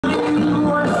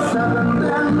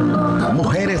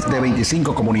de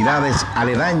 25 comunidades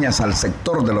aledañas al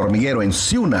sector del hormiguero en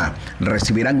Ciuna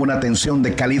recibirán una atención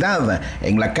de calidad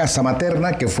en la casa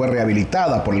materna que fue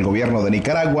rehabilitada por el Gobierno de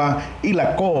Nicaragua y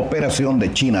la cooperación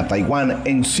de China-Taiwán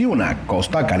en Ciuna,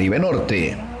 costa Caribe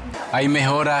Norte. Hay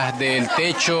mejoras del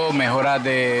techo, mejoras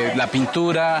de la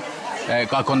pintura,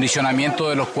 acondicionamiento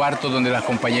de los cuartos donde las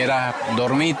compañeras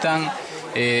dormitan.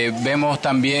 Vemos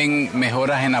también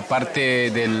mejoras en la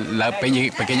parte de la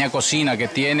pequeña cocina que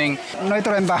tienen.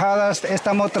 Nuestras embajadas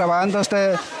estamos trabajando,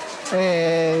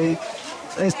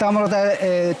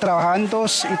 trabajando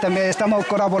y también estamos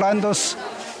colaborando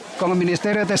con el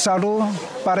Ministerio de Salud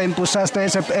para impulsar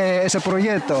ese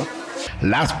proyecto.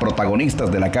 Las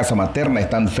protagonistas de la casa materna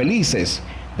están felices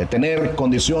de tener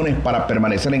condiciones para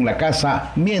permanecer en la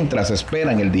casa mientras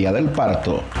esperan el día del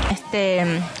parto.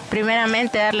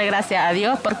 Primeramente darle gracias a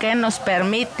Dios porque nos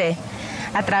permite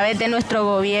a través de nuestro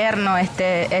gobierno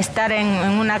estar en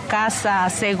una casa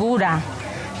segura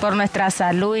por nuestra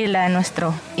salud y la de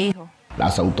nuestro hijo.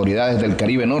 Las autoridades del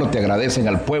Caribe Norte agradecen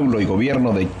al pueblo y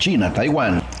gobierno de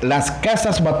China-Taiwán. Las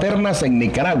casas maternas en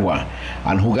Nicaragua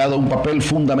han jugado un papel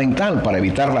fundamental para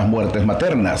evitar las muertes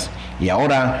maternas y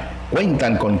ahora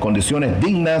cuentan con condiciones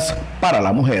dignas para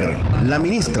la mujer. La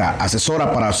ministra,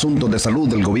 asesora para asuntos de salud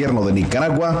del Gobierno de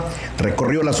Nicaragua,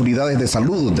 recorrió las unidades de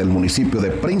salud del municipio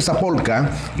de Prinzapolka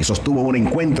y sostuvo un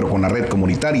encuentro con la red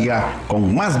comunitaria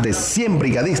con más de 100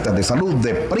 brigadistas de salud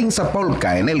de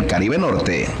Prinzapolka en el Caribe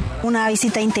Norte. Una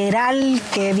visita integral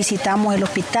que visitamos el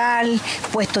hospital,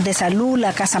 puestos de salud,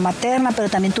 la casa materna, pero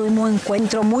también tuvimos un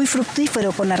encuentro muy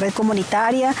fructífero con la red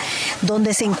comunitaria,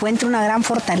 donde se encuentra una gran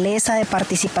fortaleza de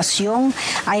participación.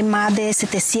 Hay más de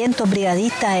 700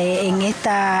 brigadistas en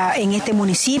este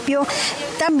municipio.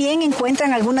 También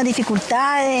encuentran algunas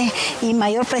dificultades y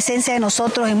mayor presencia de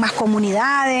nosotros en más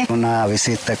comunidades. Una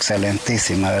visita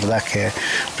excelentísima, ¿verdad? Que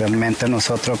realmente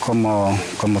nosotros como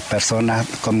personas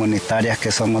comunitarias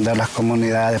que somos de las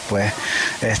comunidades, pues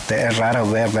es raro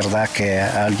ver, ¿verdad?, que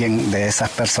alguien de esas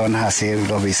personas así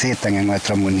lo visiten en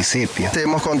nuestro municipio.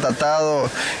 Hemos constatado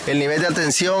el nivel de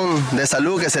atención de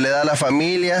salud que se le da a la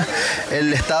familia,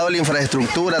 el estado de la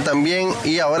infraestructura también,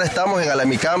 y ahora estamos en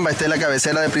Alamicamba, esta es la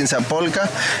cabecera de Prinzapolka.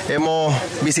 Hemos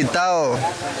visitado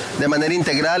de manera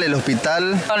integral el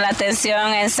hospital. Con la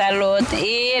atención en salud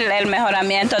y el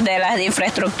mejoramiento de las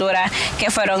infraestructuras que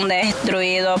fueron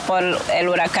destruidas por el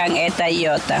huracán Eta y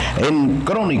Iota. En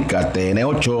Crónica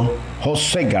TN8,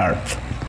 José Gart.